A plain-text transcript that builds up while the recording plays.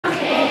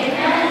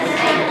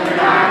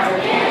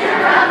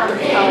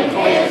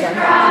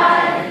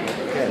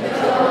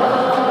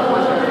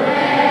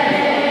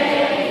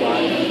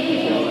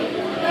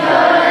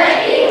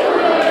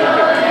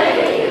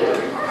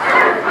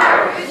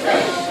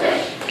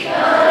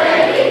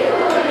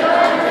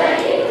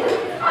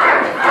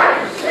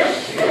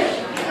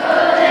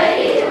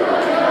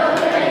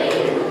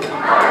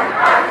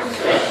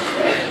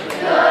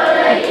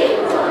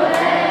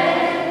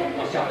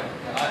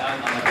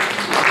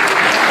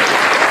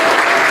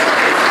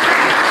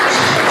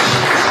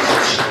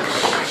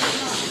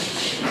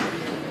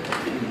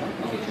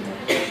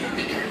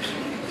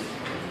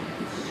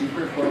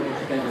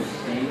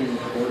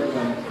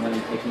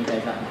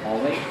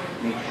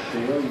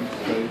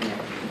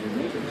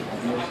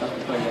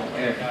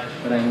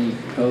but I need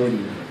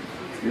Cody.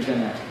 You're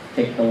gonna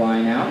take the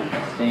line out,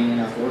 staying in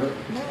that order,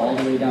 all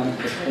the way down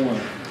to the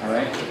corner, all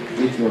right?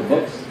 With your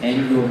books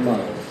and your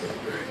mugs.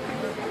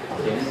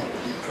 Yes?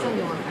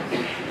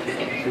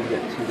 We've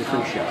got 2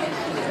 different shots.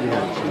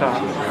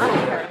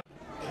 Yeah.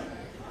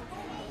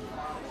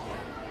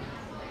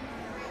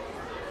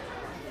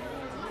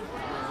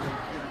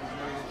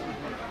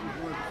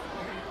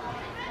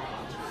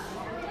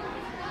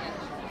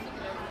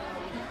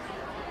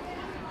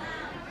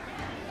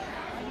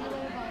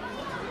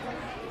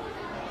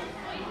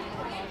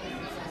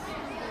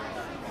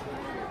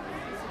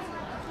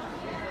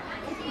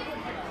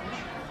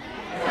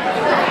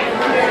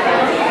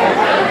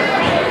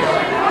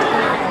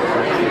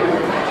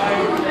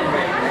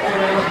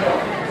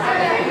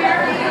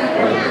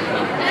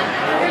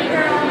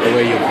 The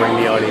way you bring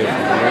the audio from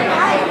there.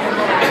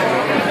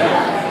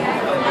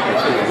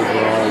 That's what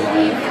overall.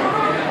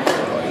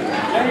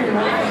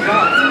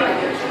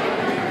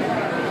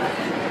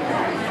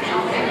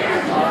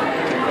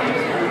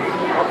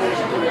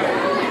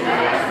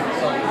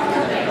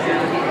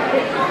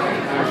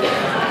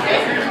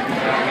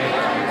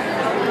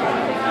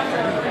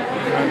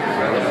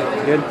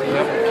 Good?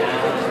 Yep.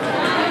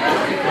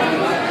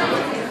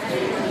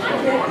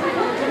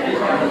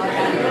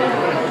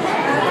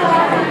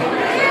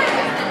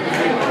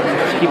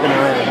 Keep an eye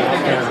on that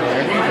down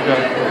there.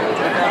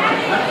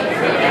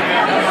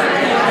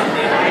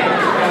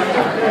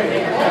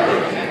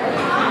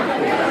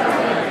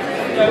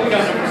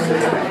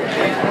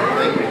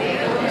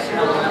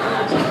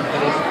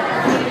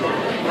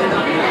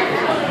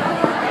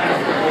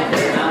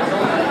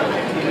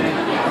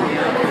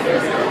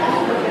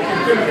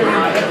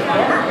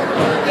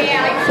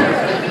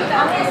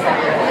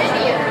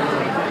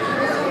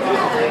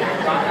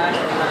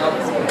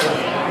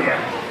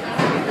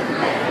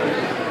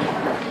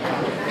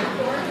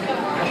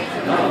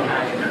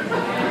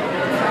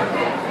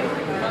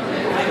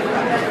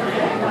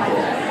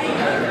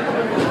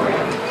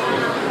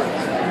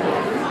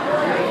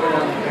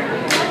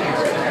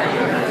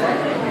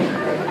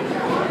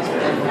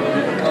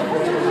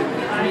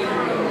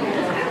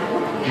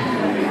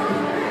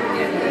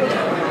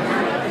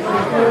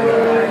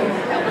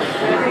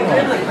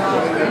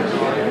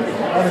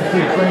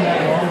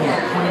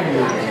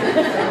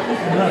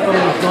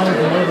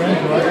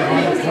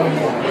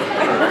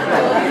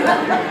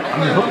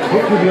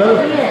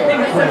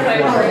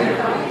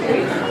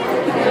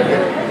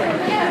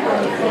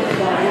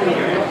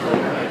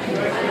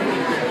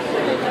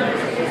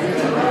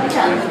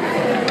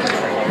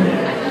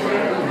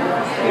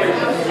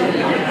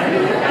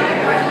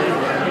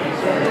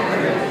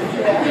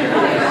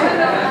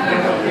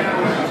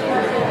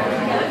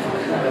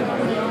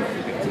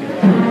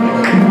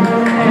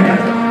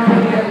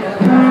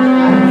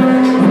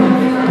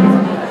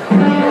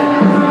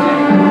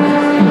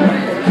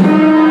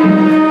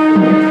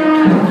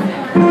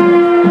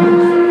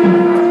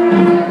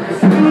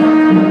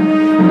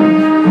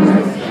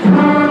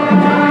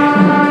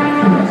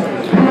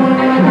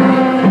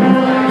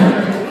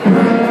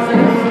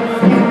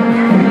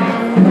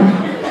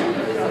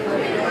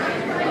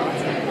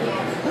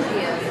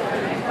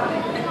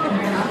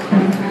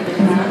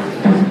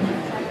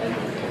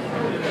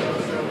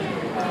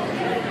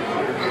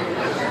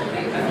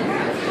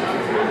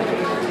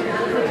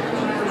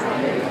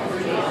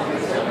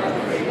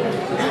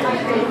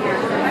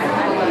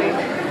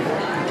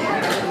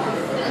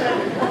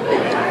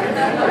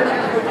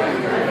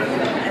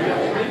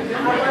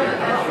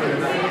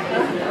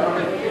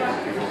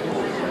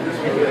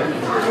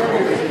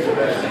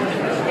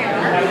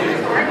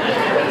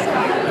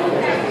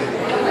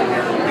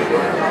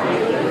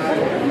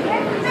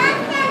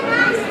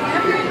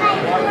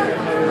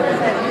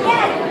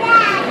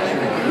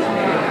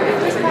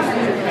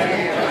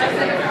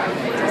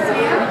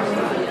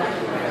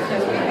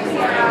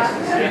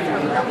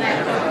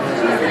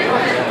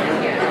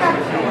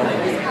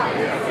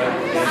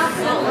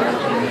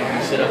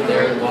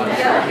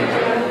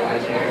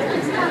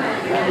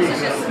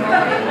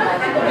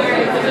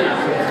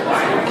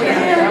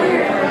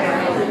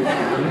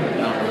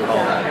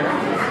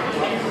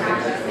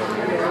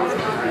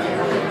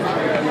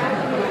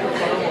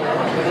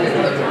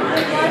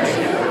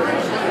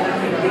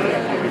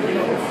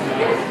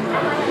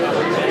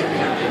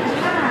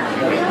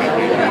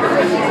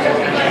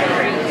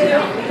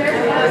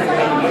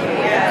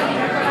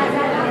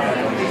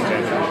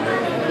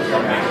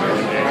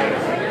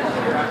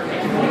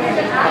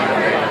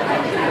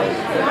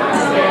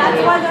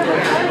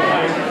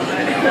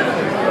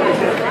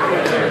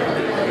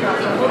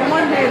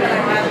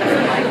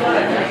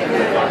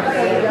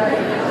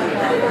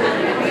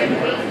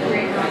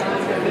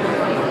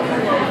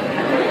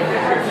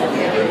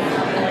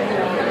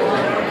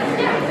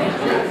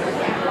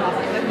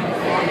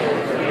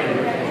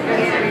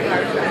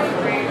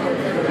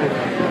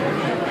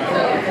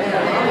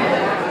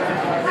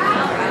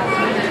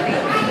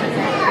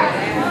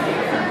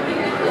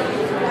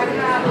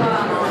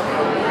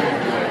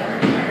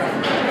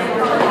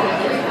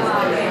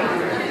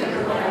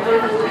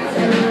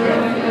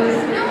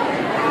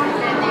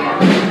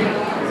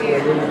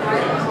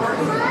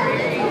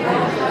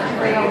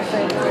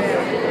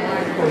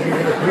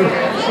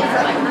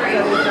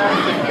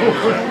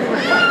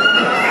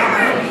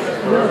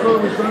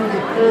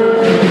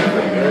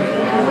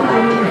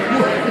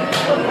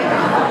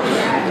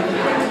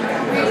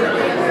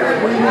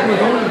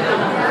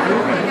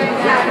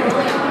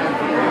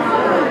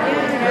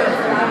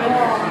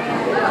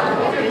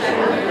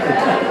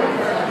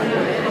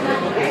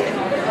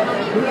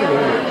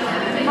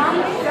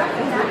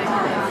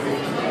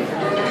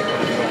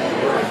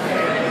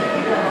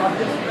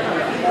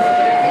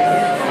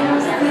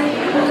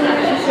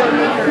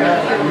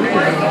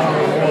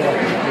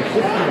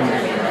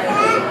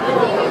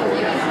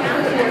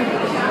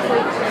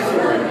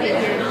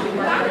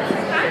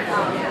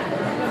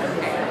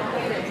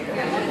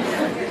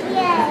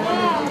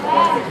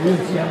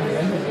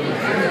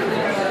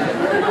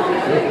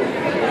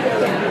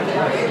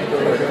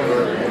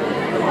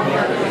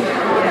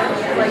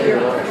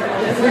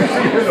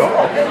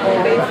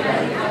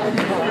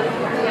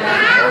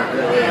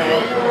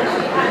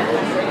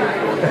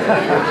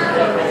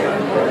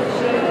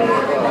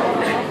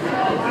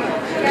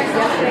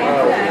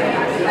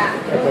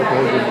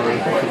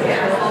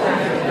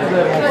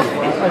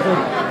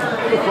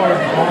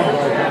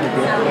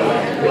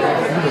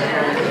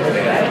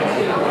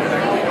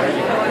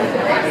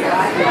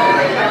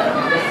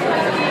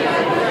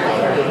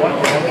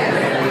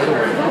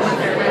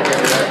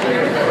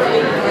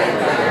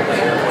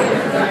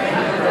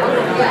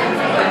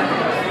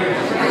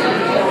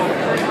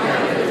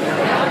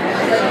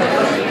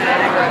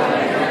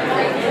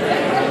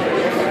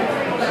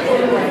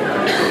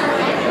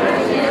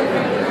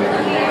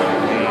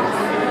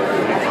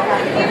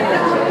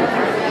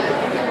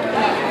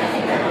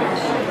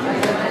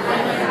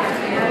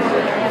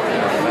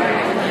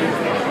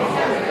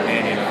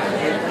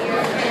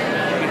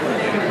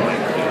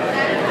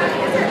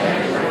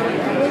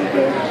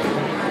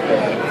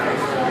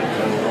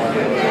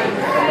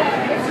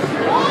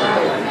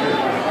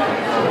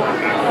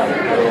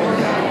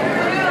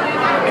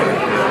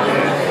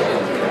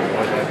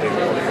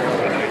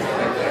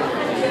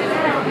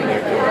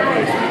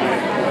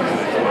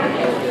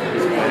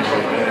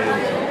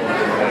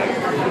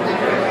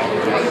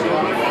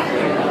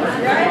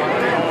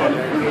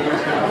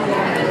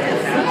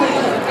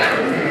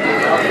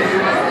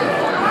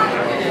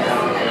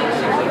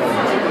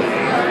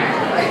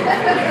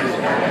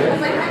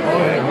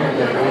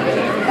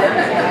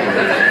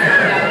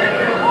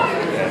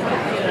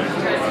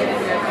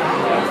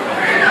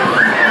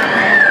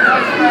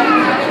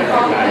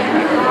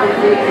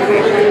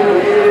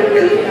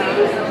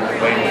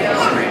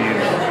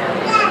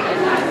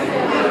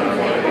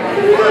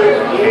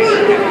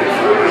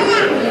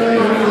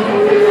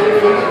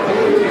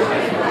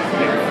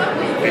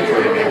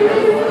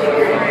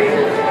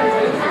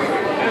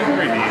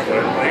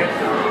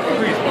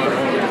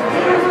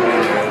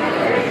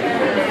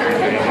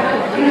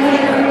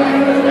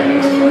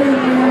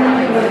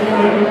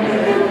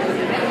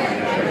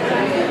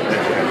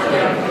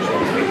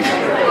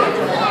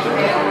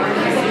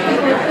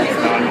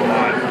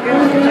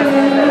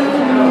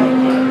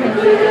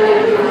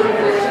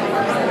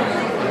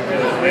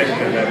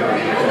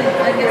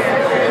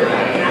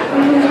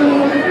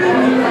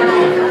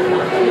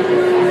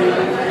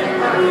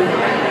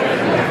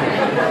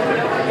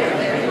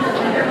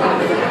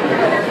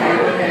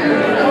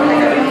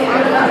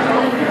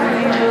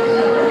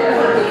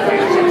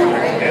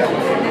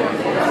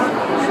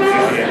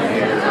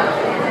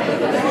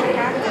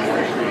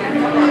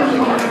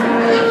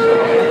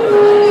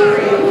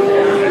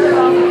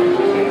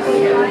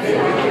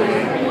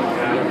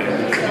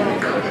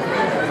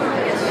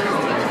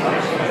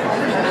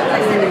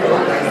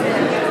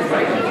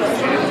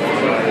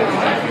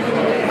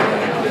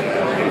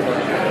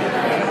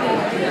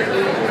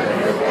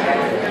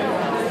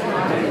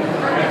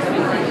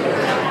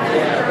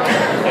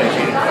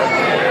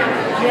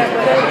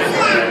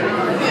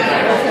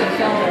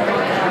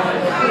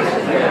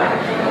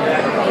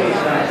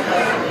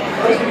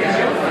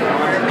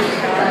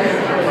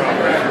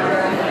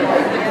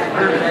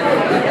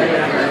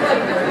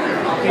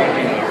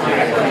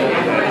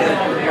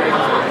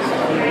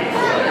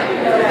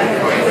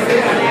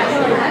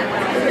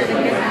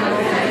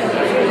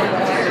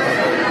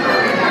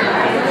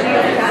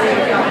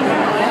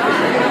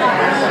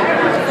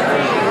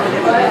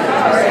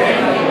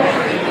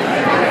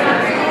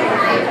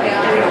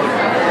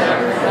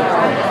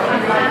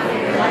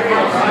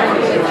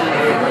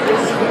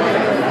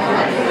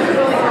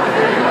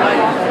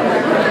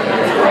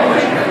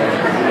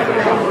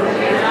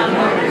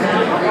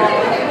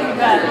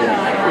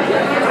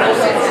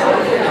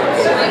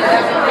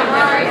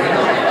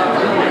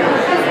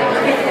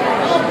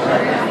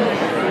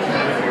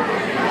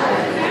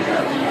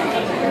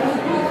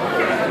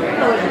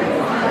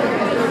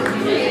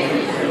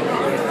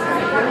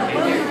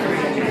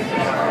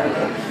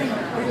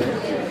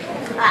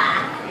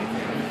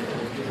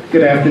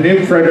 Good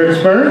afternoon,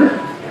 Fredericksburg.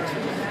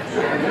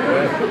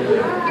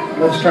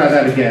 Let's try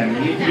that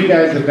again. You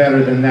guys are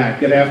better than that.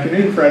 Good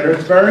afternoon,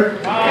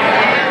 Fredericksburg.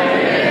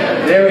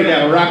 There we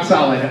go, rock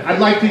solid.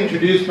 I'd like to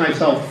introduce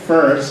myself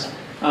first.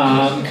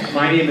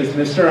 My name is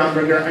Mr.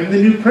 Umberger. I'm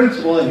the new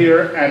principal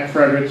here at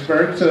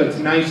Fredericksburg, so it's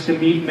nice to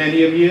meet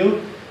many of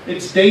you.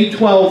 It's day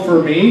 12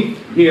 for me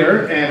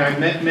here, and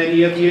I've met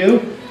many of you,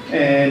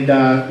 and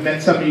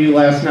met some of you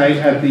last night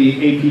at the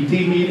APT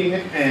meeting,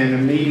 and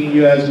I'm meeting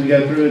you as we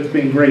go through. It's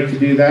been great to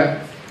do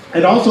that.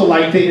 I'd also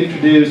like to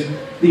introduce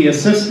the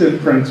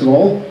assistant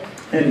principal,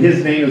 and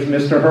his name is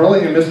Mr.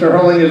 Hurling, and Mr.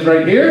 Hurling is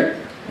right here.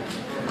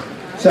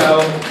 So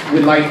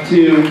we'd like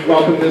to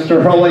welcome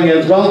Mr. Hurling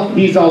as well.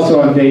 He's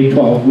also on day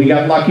 12. We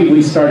got lucky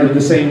we started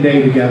the same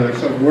day together,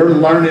 so we're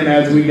learning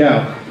as we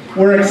go.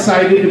 We're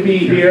excited to be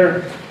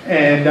here,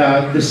 and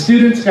the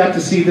students got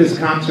to see this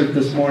concert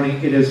this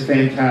morning. It is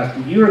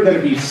fantastic. You are going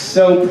to be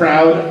so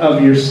proud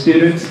of your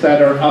students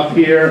that are up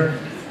here.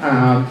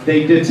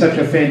 They did such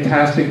a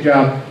fantastic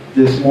job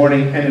this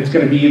morning, and it's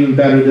going to be even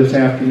better this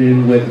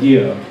afternoon with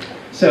you.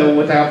 So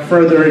without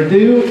further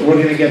ado, we're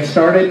going to get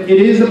started. It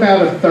is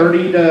about a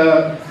 30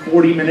 to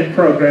 40 minute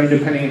program,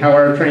 depending how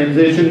our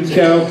transitions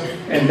go.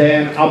 And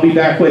then I'll be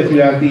back with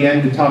you at the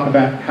end to talk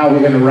about how we're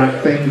going to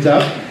wrap things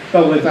up.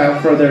 But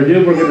without further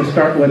ado, we're going to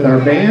start with our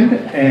band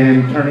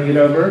and turning it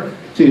over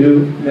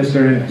to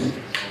Mr. Ennis.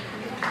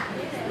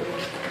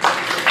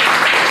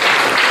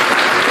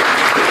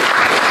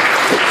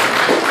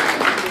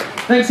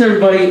 Thanks,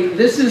 everybody.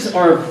 This is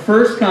our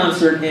first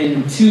concert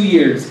in 2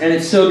 years, and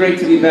it's so great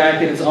to be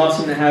back, and it's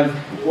awesome to have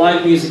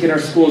live music in our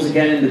schools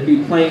again and to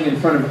be playing in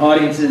front of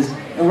audiences,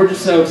 and we're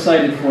just so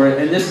excited for it.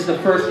 And this is the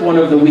first one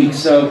of the week,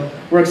 so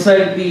we're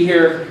excited to be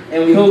here,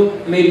 and we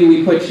hope maybe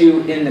we put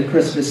you in the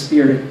Christmas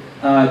spirit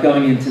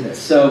going into this.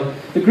 So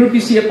the group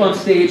you see up on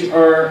stage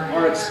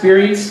are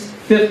experienced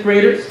fifth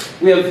graders.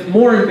 We have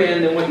more in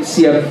band than what you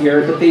see up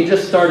here, but they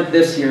just started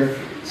this year.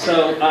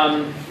 So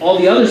all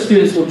the other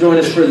students will join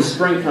us for the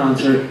spring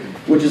concert,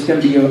 which is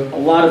going to be a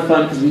lot of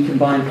fun because we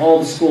combine all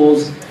the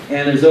schools,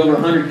 and there's over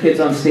 100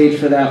 kids on stage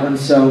for that one,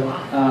 so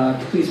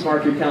please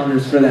mark your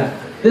calendars for that.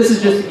 This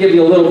is just to give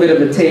you a little bit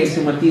of a taste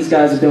of what these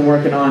guys have been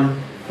working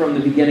on from the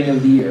beginning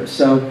of the year.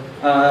 So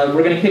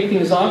we're going to kick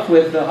things off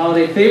with the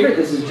holiday favorite.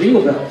 This is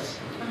Jingle Bells.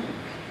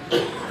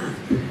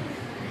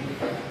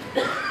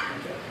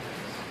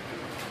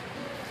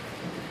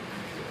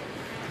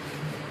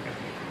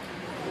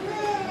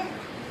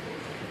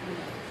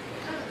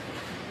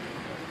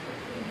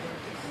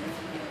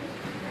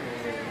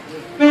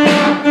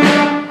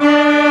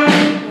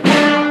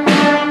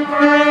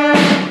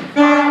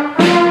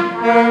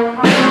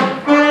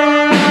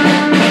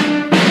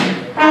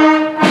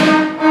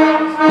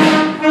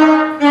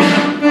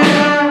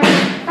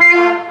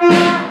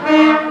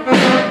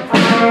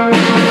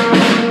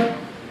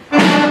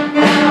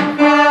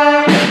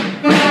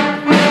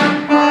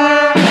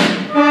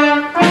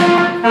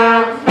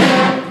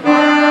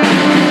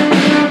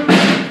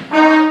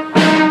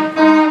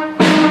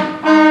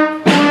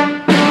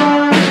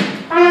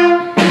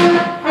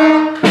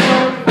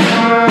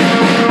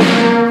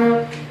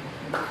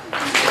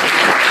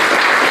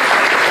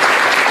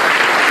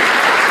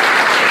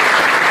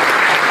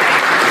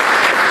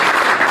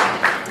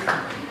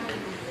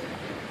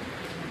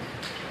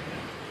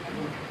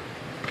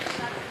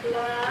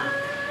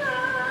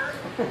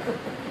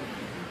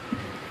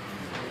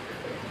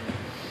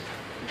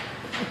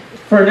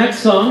 For our next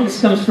song, this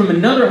comes from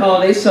another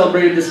holiday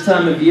celebrated this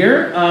time of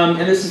year, and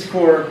this is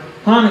for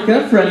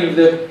Hanukkah, for any of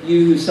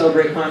you who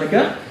celebrate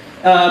Hanukkah.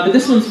 But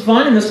this one's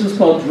fun, and this one's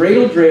called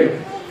Dreidel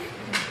Dreidel.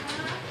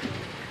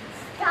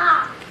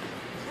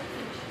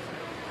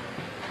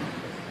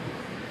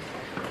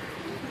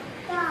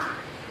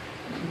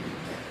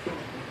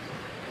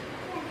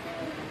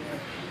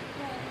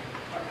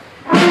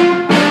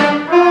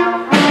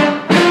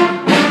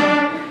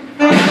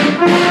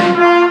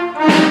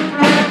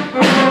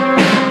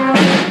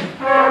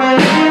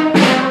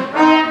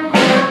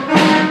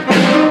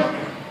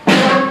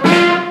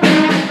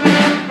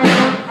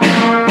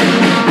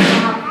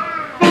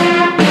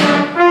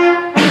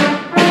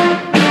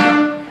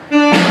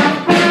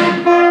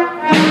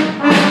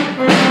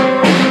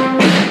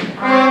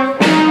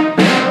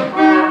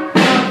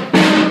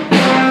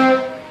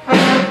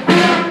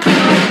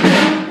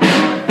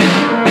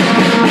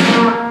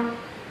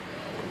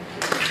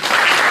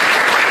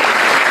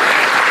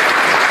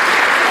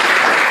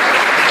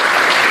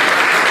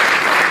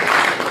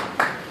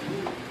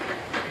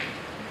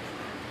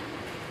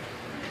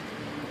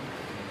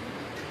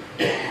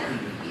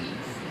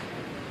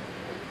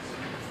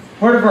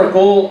 Part of our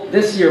goal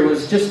this year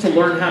was just to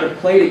learn how to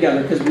play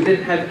together, because we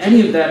didn't have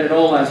any of that at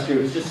all last year.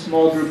 It was just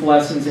small group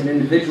lessons and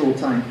individual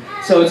time.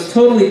 So it's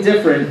totally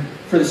different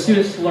for the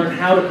students to learn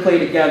how to play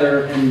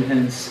together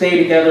and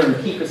stay together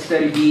and keep a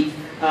steady beat.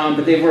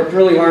 But they've worked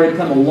really hard and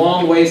come a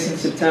long way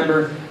since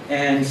September,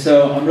 and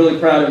so I'm really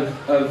proud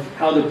of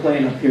how they're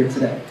playing up here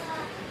today.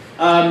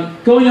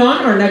 Going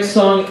on, our next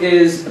song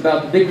is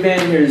about the big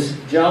band. Here's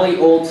Jolly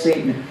Old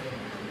Saint Nick.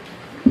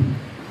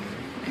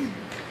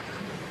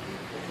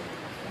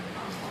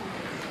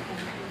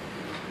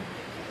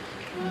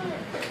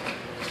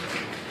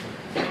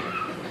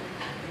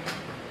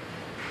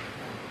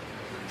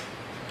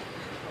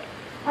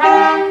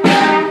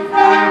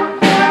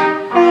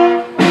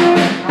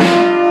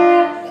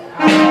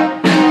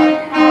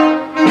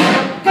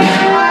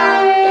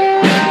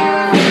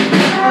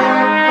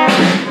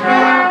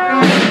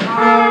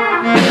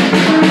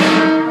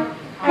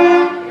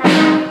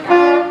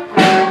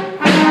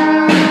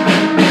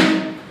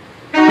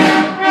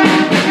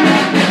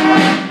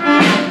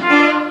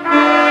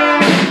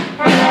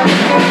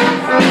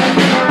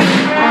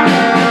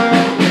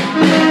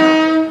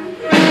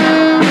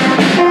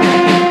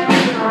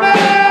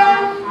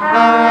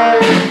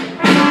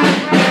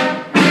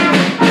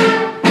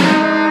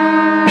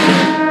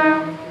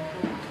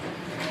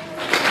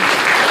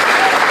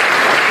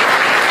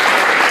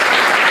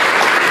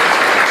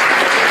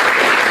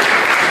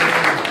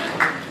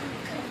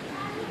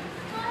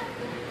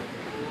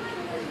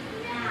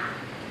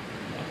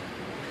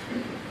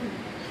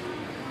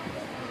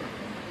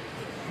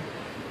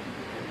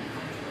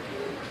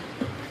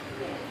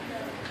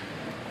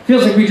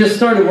 Feels like we just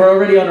started. We're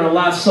already on our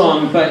last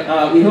song,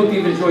 but we hope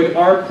you've enjoyed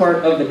our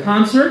part of the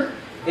concert,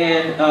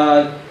 and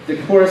the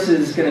chorus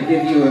is going to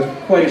give you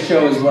quite a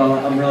show as well.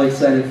 I'm really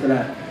excited for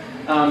that.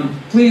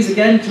 Please,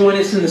 again, join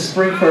us in the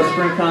spring for our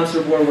spring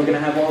concert, where we're going to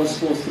have all the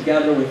schools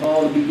together with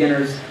all the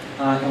beginners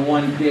in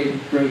one big,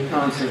 great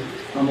concert.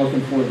 I'm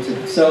looking forward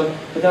to it. So,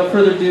 without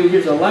further ado,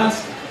 here's our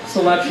last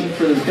selection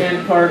for the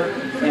band part,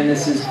 and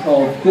this is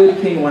called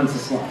Good King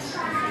Wenceslas.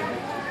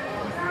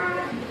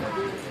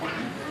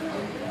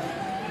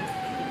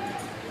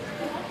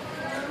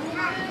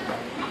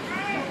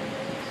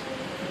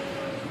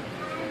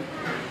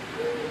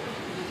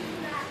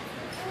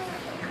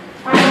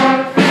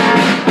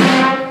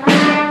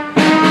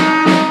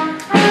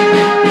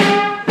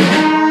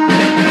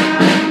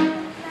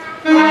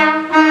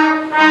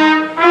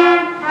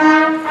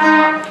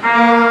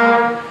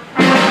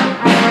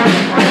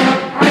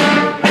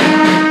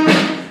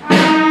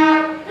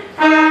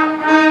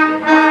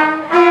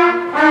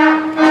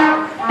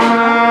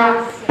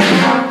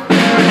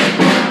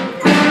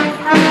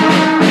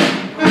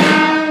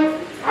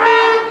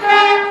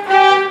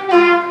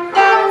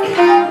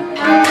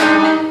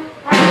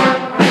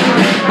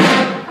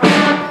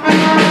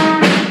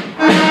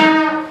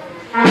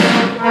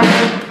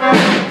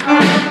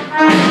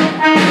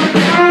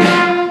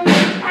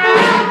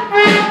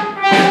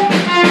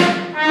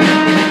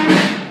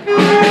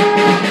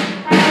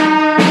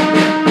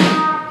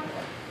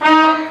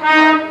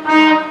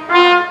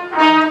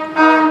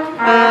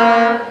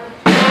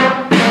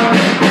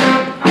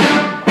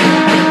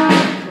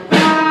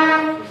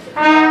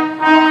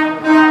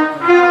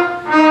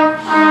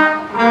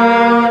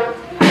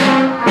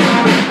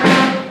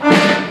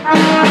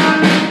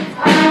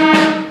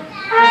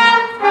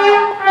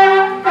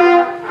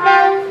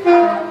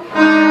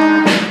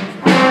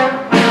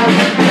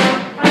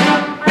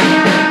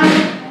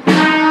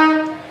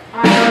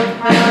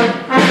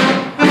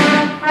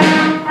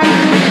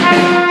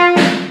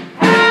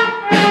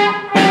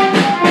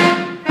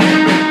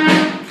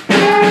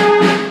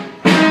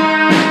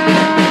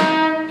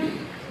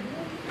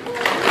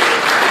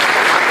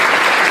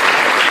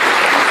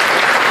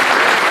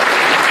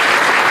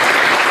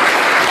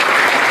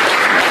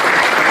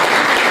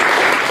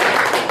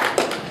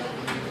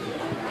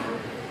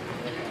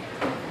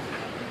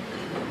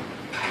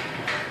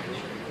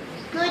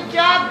 Good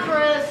job,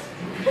 Chris.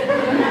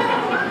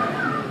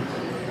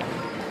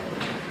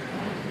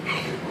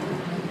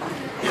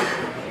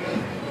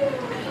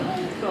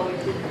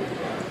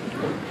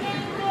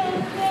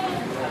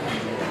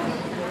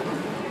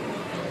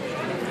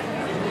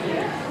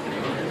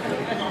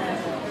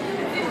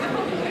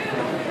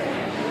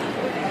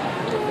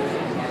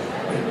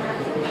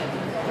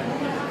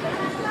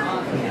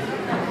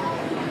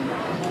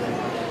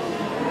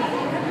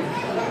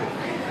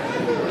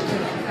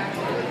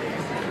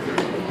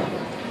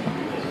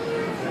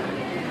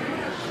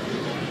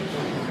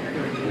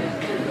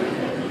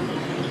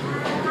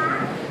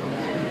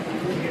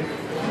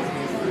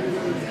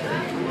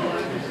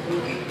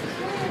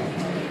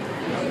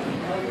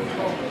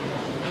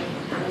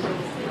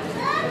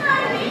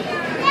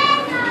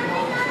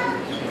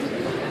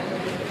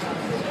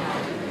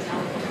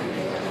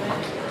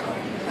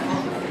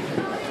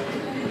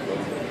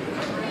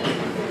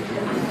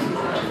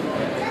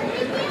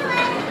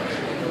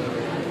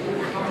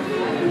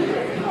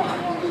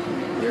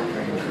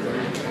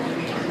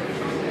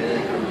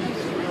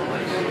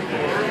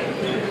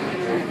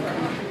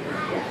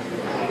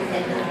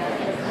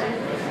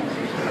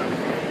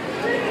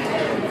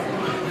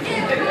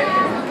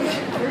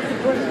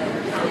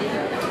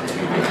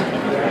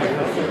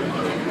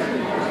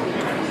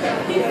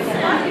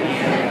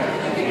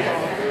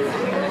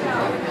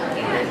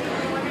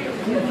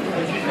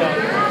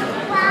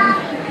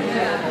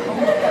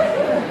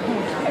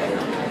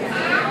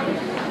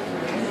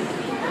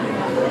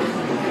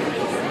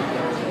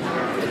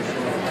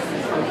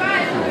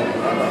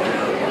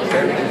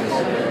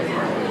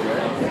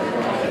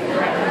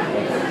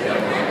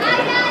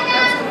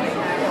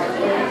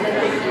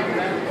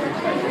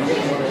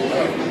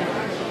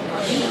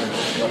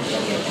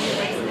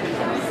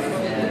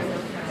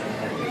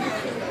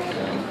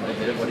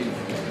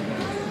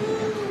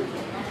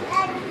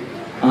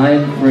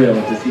 I'm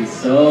thrilled to see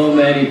so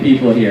many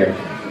people here.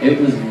 It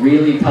was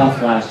really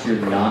tough last year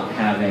not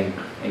having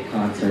a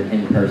concert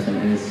in person,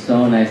 and it's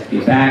so nice to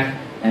be back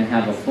and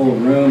have a full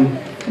room.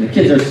 And the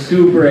kids are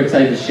super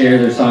excited to share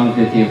their songs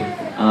with you,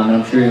 and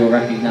I'm sure you'll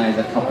recognize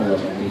a couple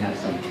of them. We have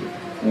some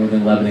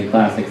Northern Lebanon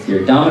classics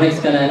here. Dominic's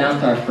going to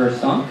announce our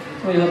first song,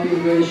 so we hope you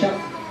enjoy the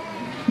show.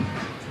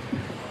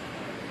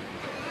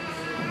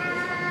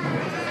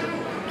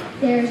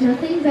 There is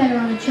nothing better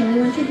on a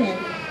chilly winter day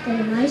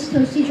than a nice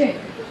toasty drink.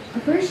 Our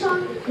first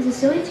song is a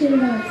silly tune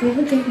about our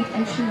favorite drink with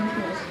extra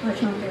marshmallows, hot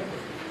chocolate.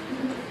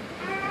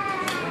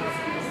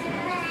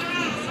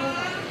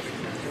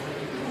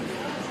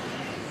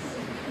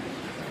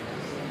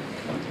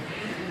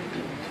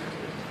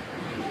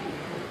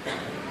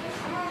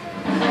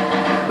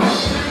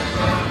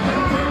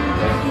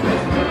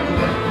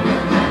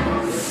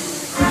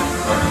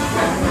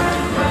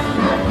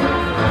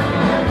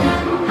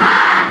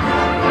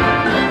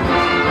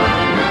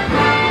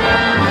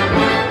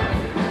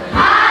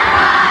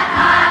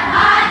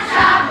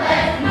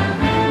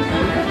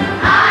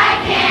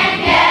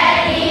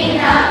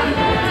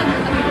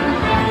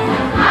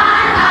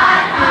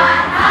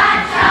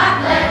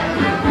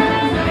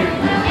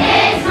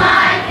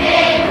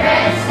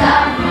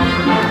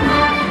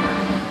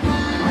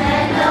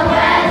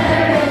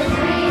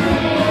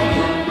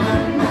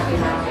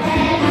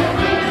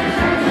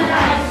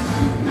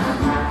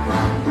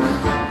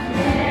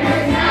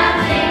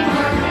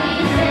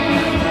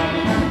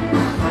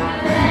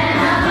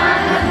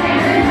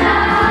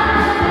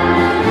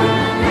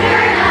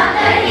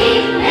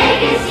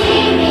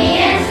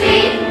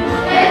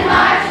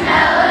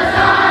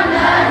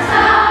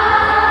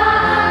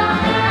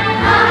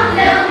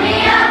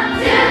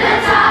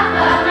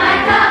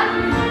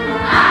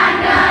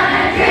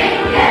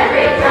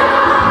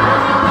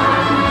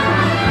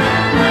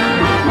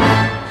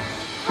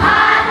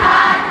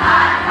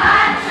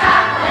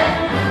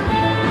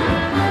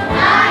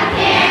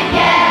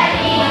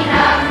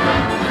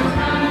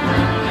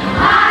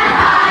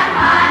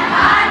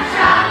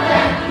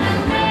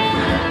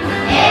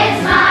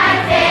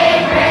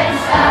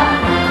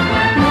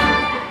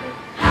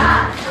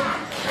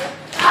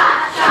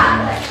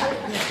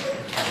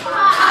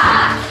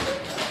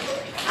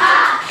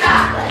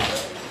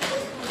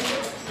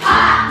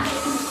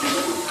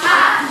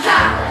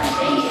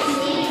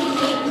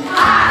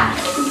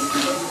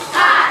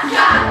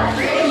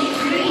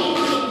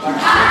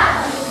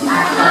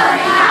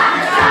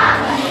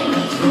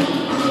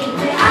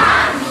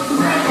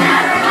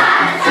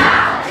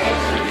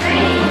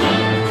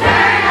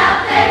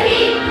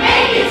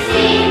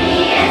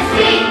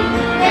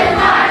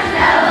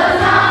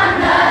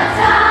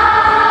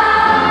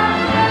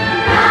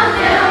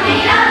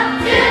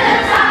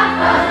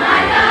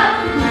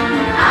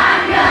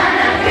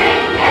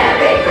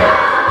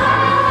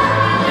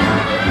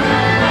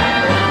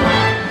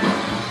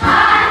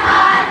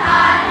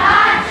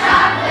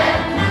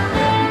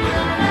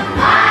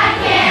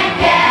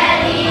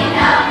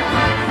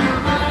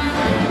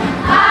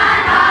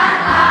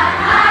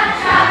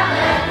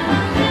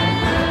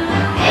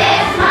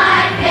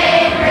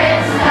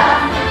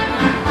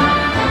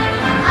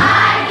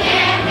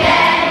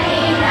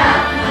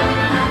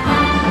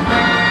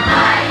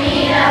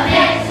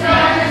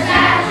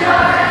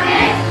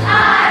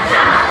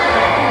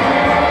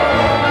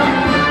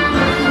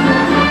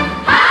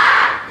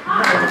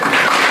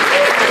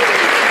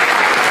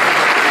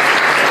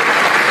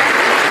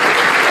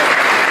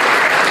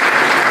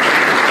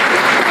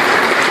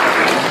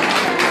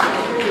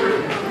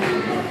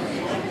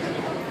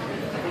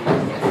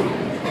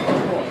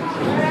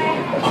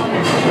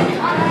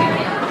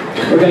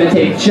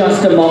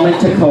 just a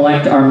moment to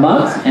collect our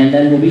mugs, and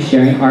then we'll be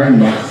sharing our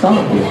next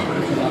song.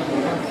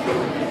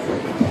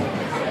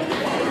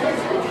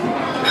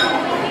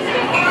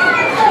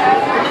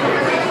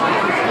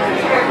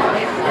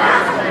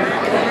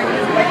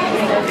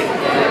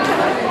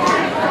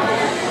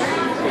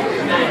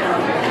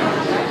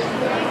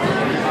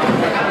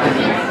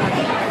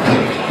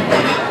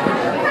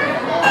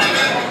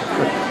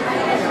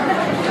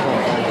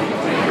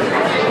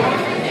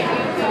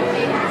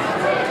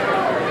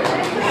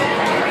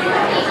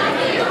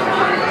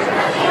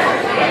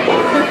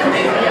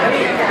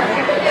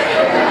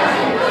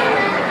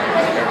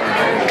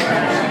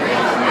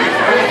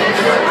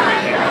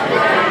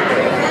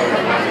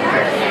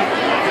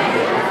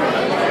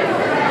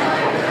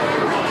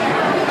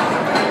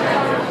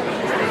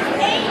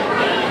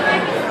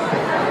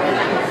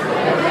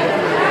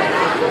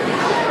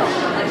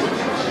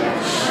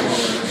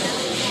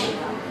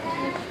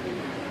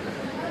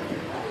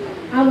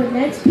 Our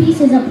next piece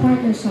is a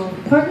partner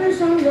song. Partner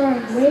songs are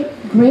a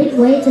great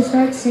way to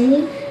start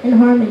singing in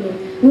harmony.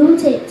 We will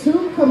take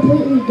two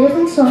completely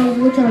different songs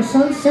which are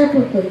sung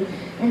separately,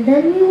 and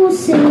then we will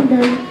sing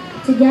them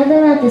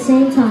together at the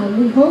same time.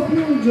 We hope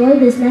you enjoy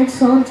this next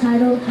song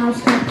titled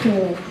House Top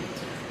Caring.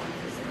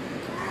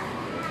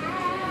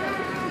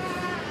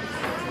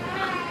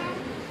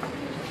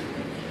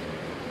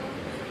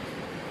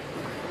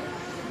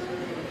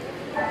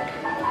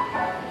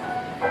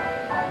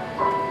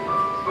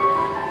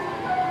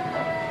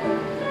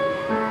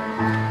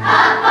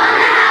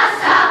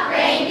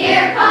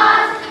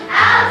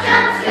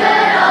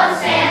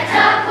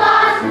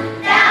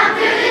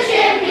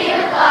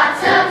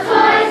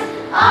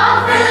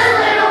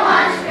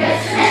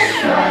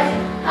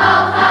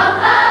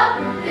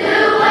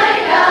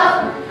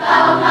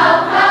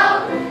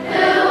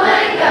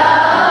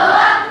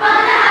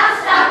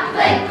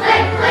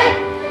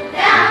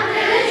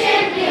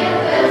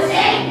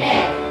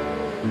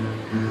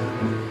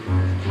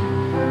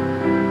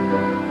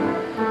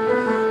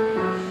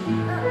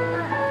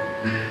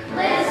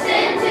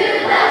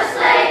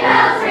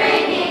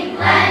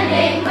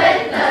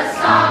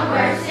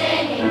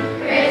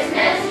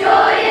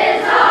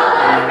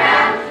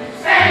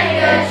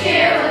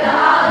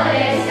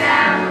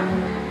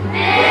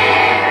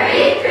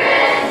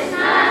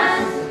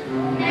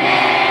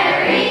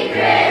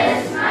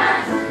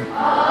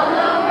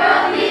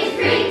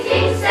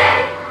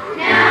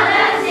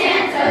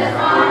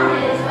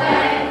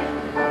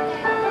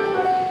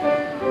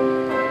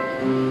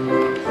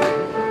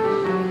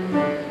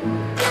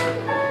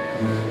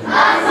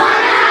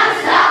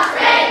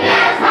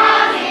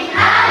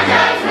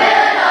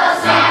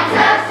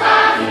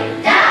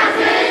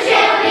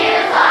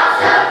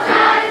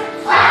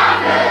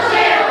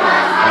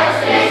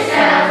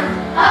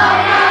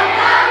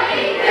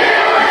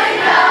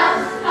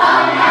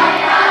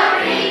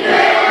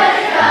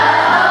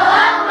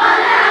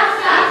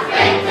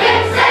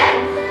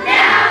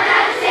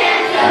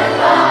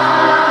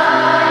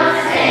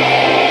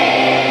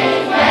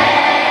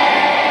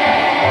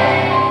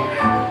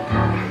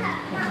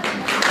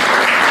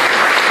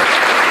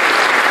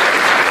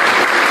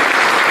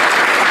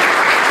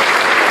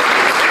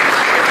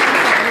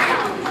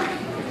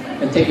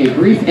 Take a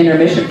brief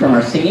intermission from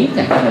our singing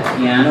to have a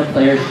piano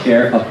player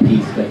share a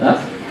piece with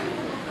us.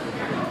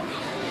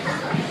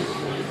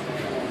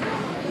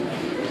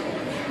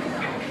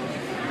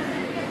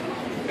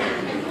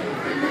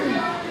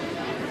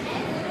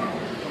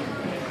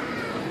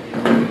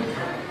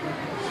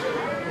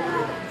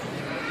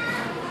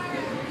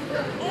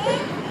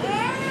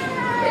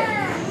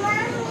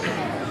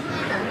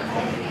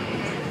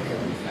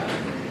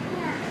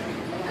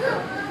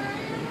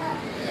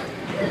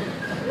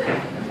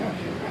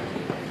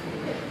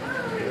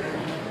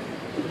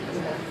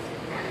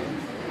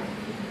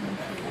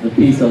 The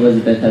piece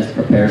Elizabeth has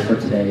prepared for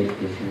today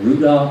is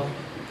Rudolph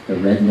the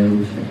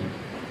Red-Nosed Reindeer.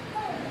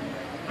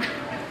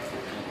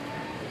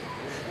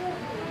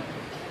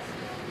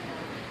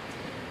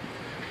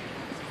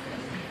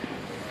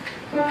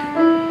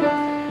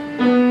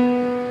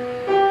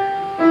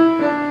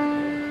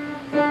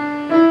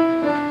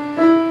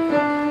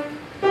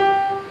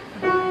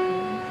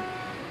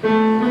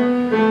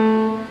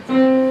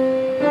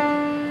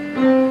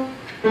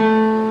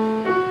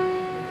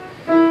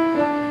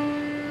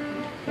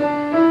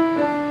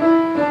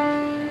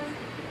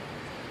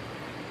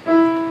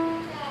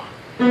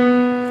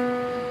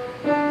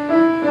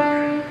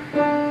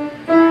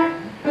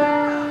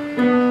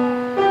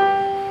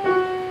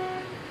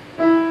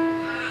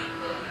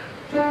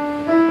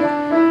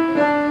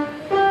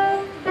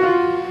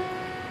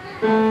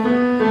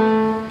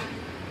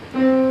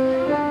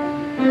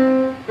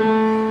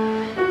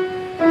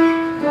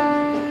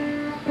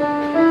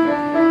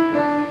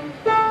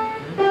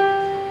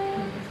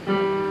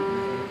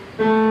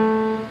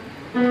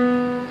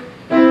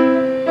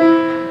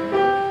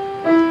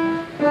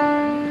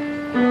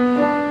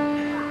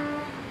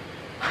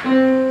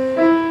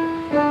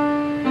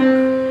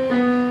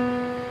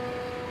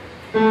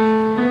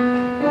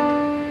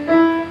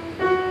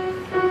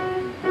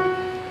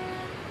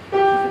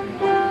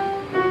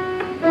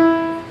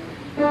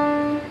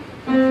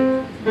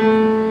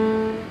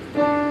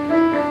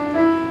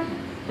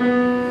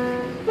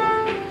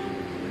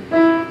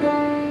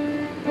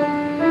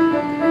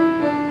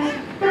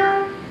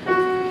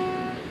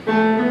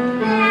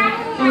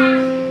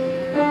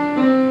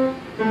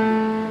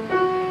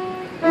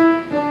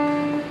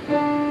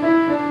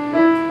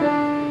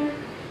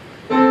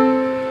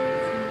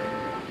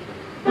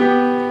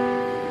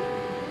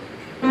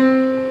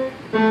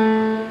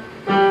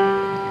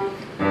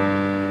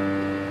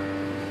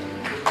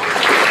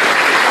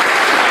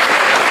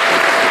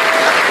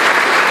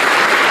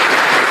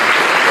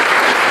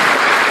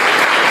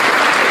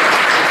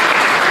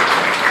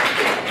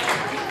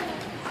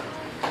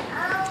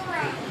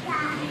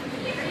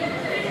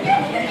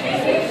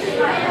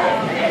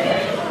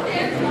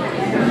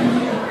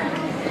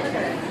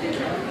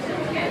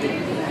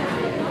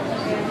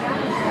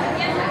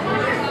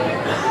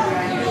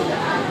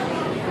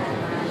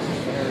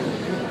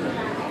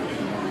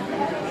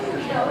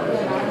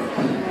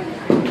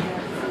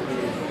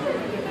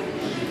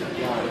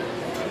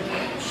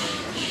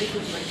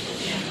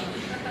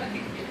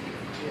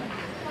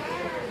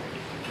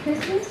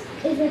 Christmas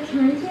is a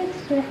time to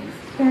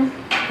express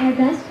our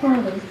best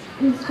qualities.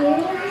 In the spirit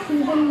of the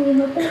season, we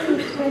hope that we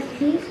express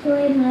peace,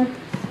 joy, and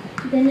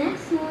love. The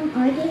next song,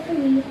 Our Gift for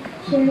You,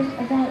 shares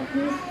about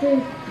these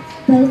through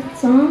both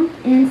song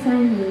and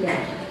sign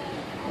language.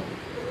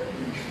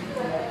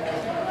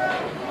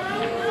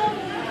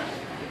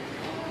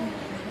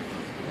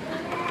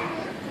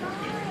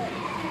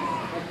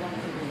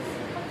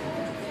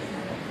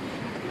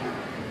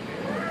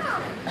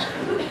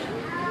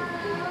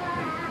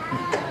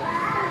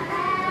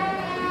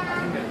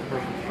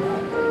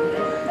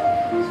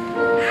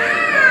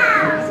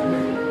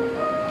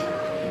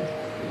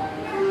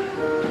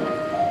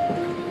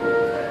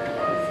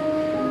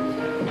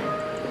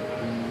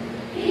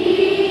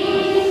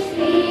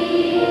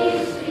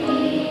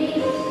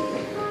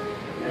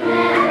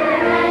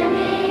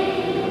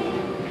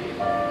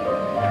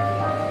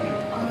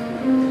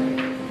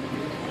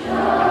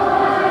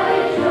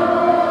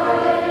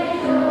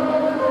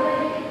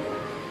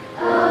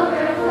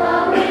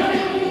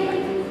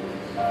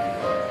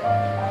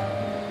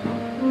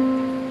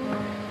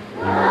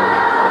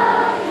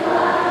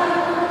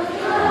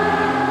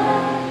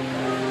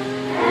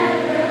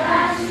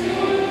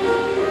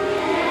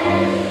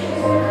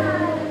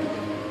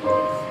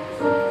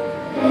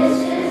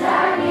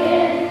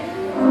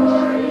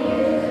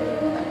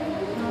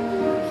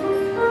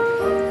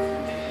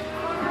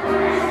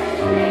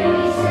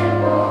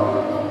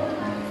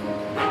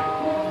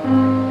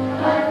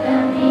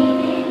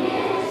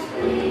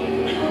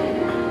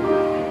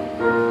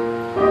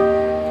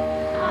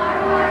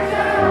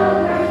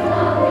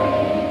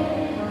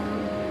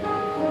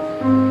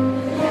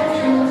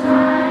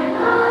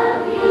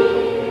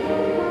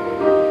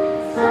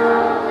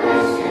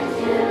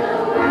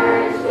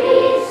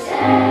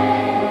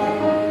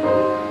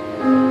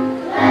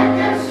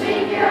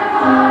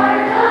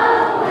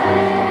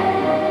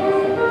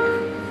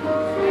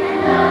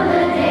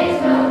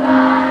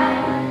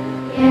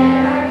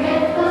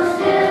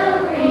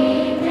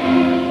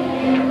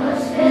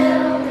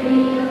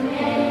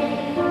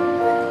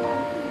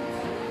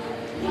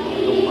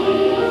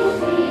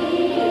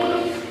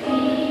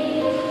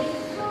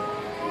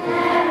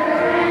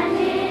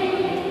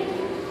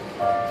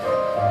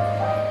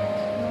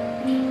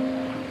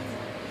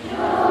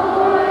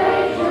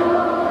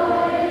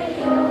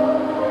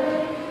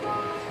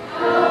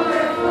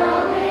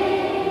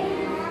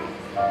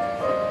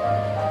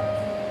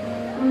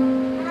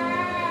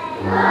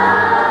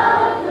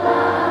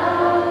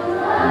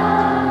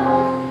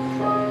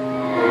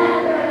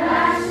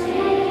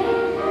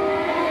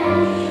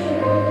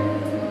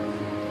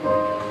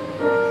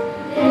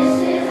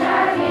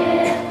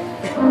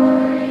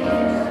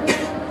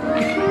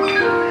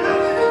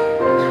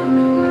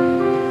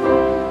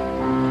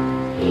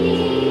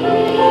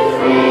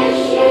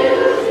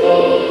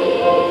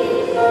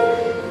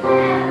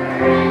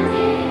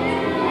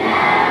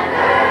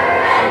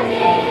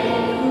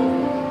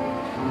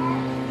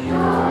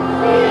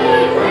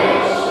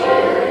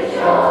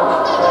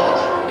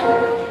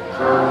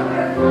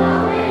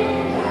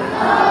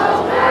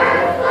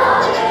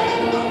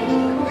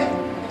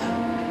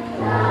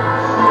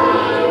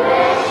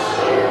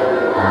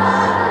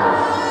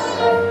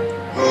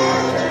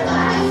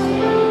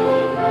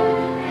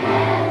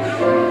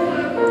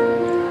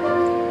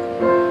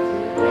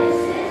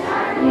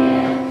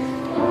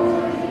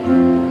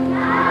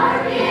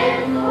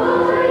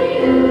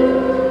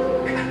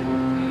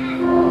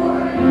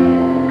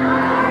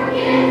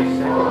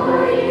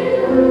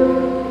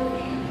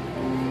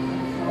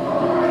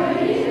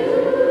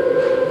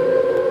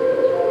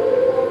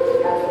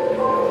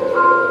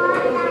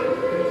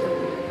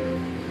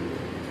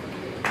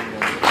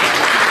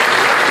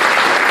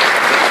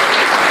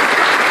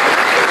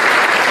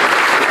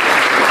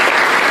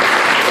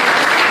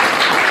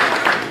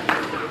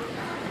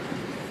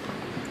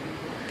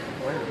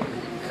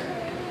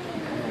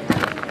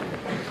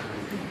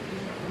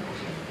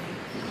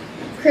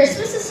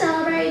 Christmas is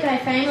celebrated by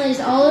families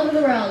all over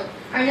the world.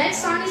 Our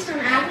next song is from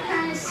Africa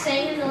and is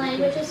sang in the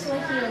language of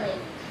Swahili,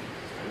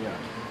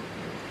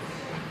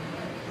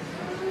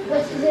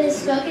 which is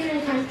spoken in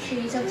the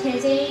countries of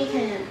Tanzania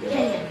and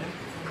Kenya.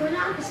 Kuna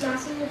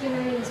Krismasi, which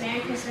means Merry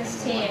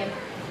Christmas to you.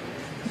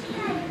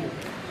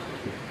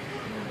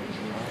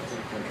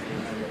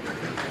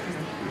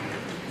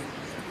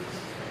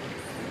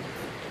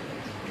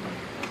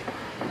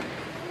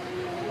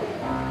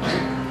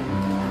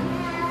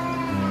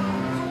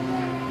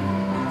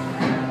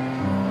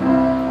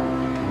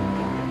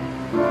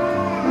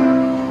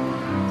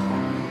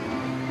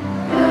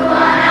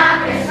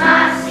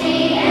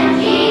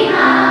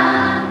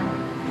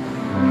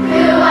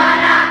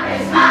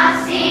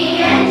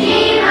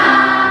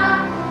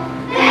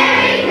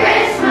 Merry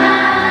Christmas.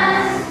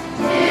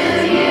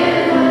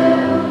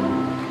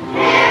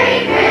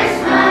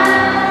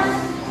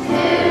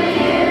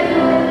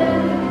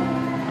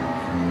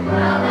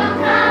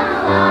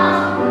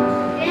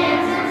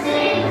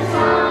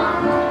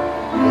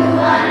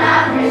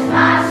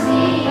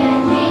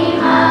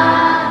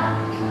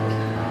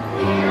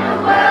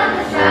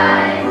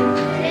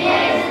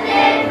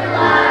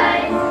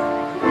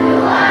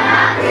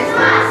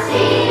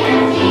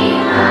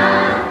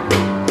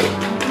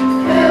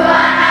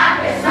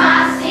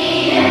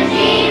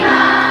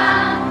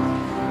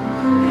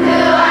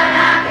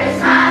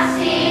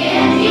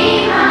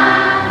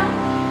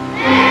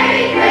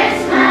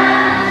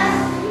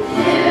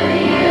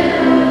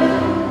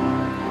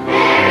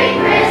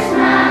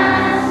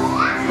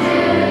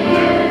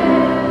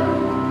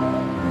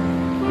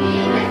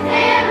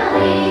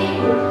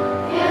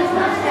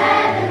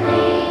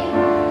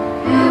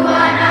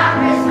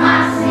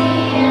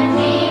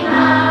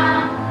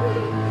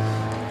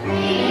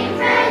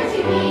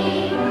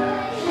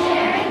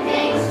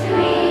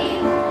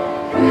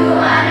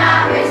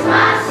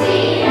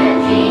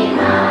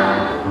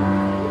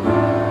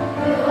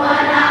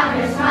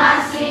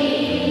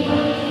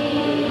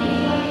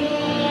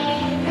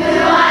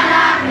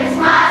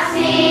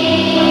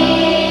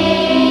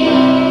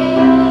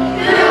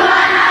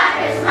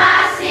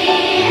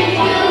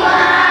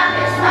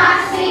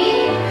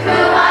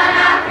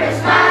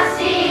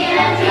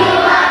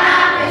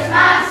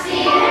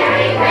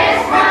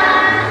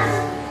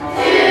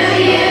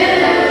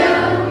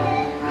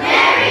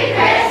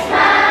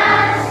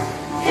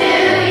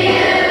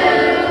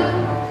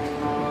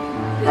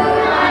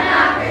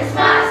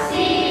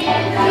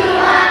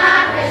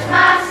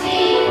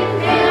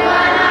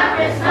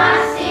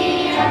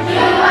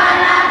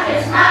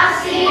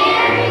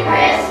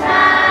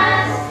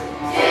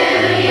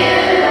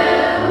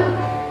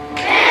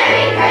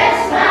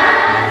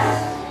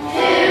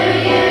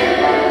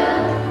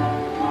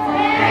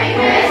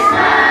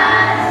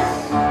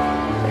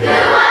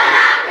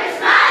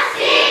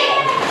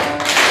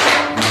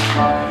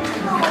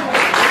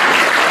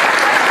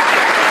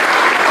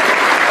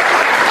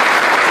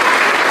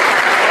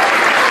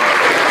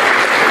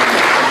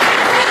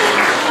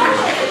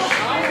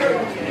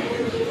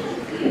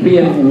 be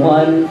in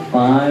one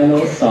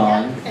final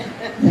song.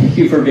 Thank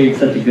you for being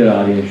such a good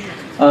audience.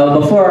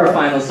 Before our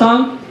final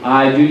song,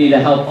 I do need to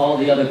help all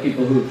the other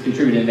people who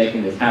contributed in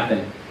making this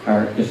happen.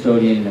 Our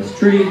custodian, Ms.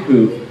 Trudy,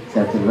 who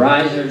set the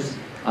risers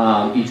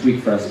each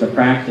week for us to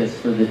practice,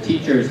 for the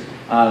teachers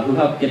who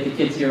help get the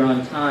kids here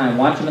on time,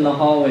 watch them in the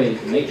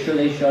hallways, make sure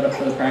they showed up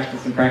for the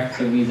practice and practice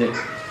their music,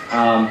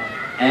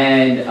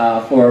 and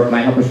for my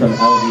helpers from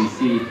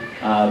LVC,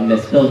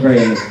 Ms. Pillsbury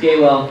and Ms.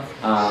 Gaywell,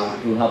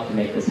 who helped to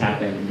make this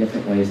happen in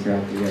different ways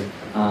throughout the year.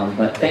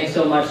 But thanks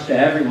so much to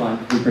everyone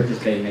who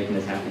participated in making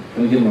this happen.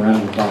 Can we give them a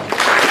round of applause?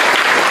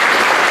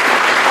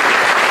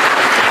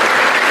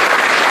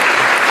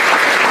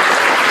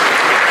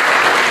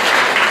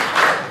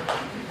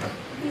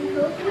 We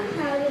hope you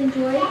have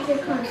enjoyed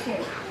the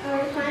concert.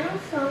 Our final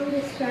song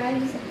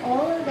describes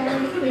all of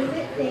our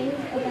favorite things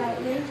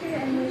about winter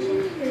and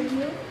wishes for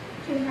you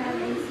to have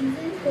a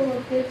season full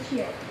of good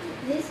cheer.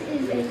 This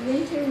is a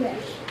winter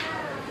wish.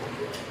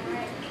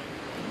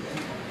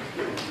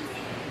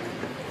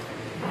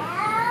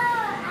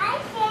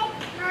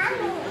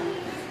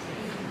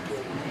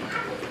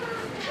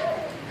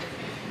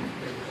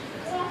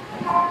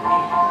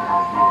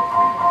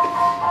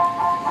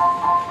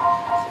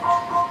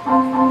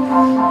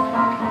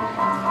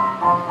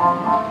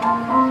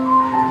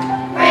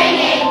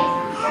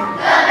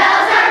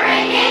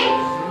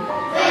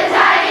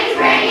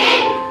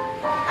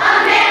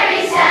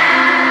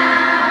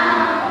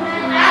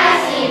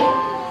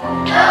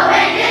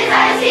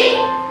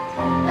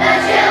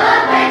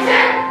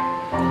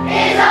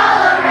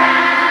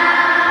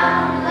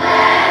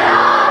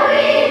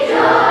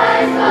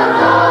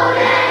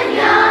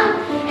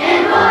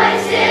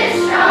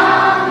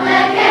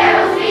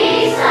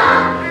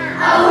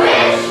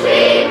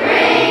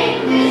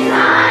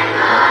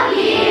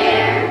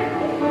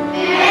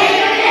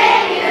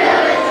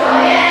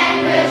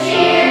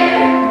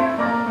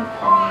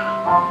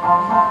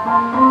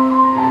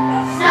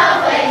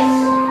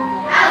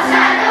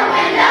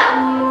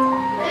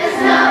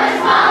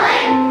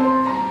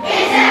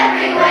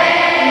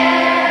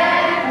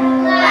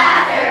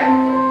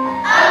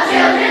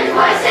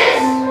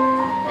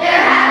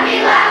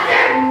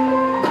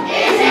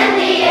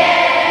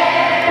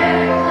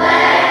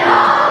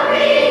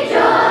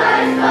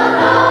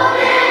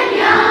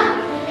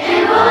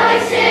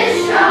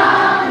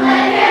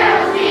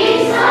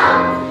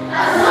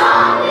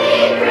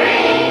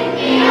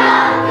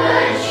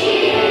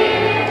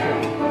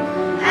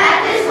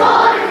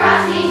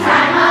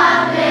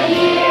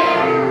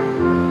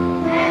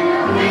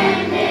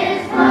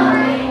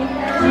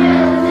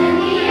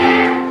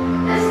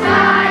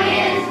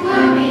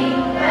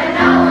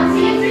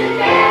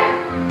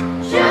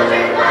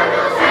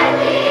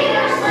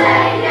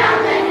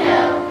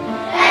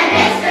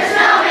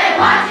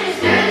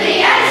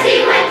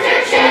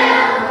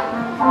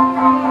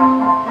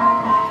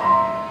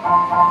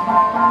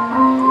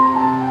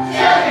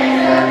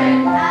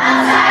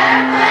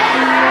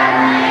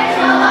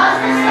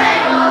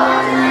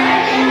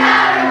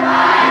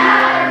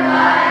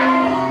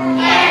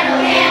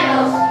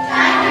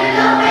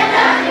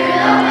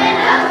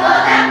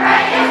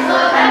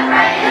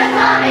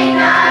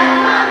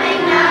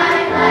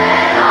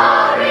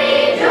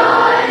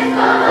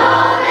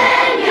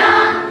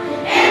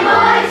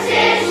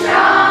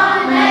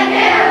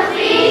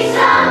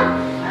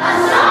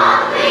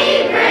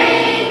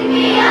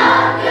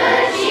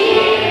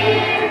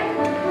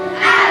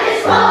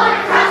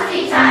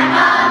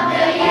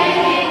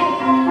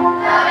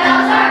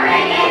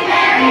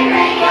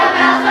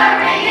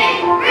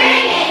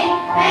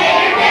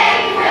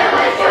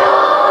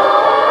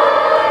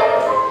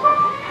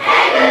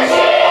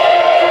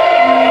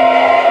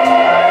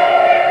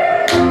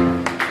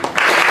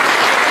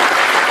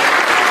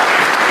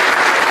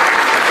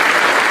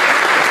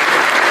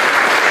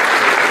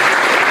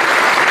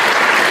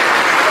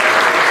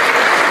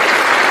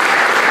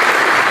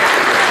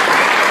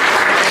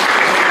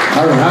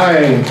 All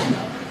right,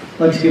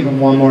 let's give them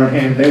one more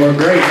hand. They were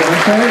great,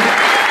 don't they?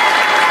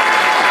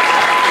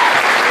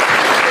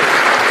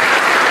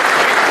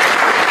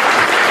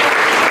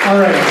 All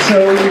right,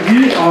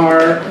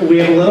 so we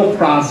have a little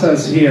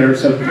process here.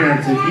 So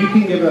parents, if you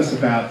can give us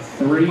about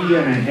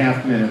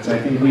 3.5 minutes, I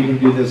think we can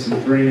do this in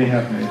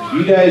 3.5 minutes.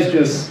 You guys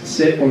just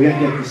sit, we're gonna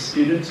get the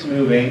students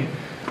moving.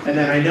 And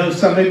then I know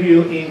some of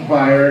you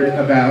inquired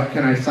about,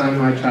 can I sign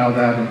my child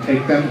out and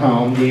take them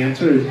home? The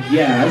answer is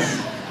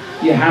yes.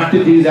 You have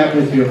to do that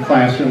with your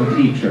classroom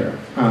teacher.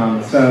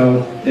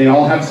 So they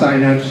all have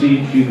sign-out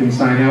sheets. You can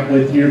sign out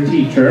with your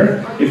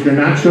teacher. If you're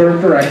not sure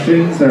of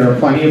directions, there are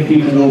plenty of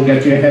people who will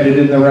get you headed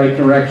in the right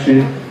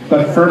direction.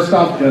 But first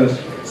off, just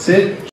sit,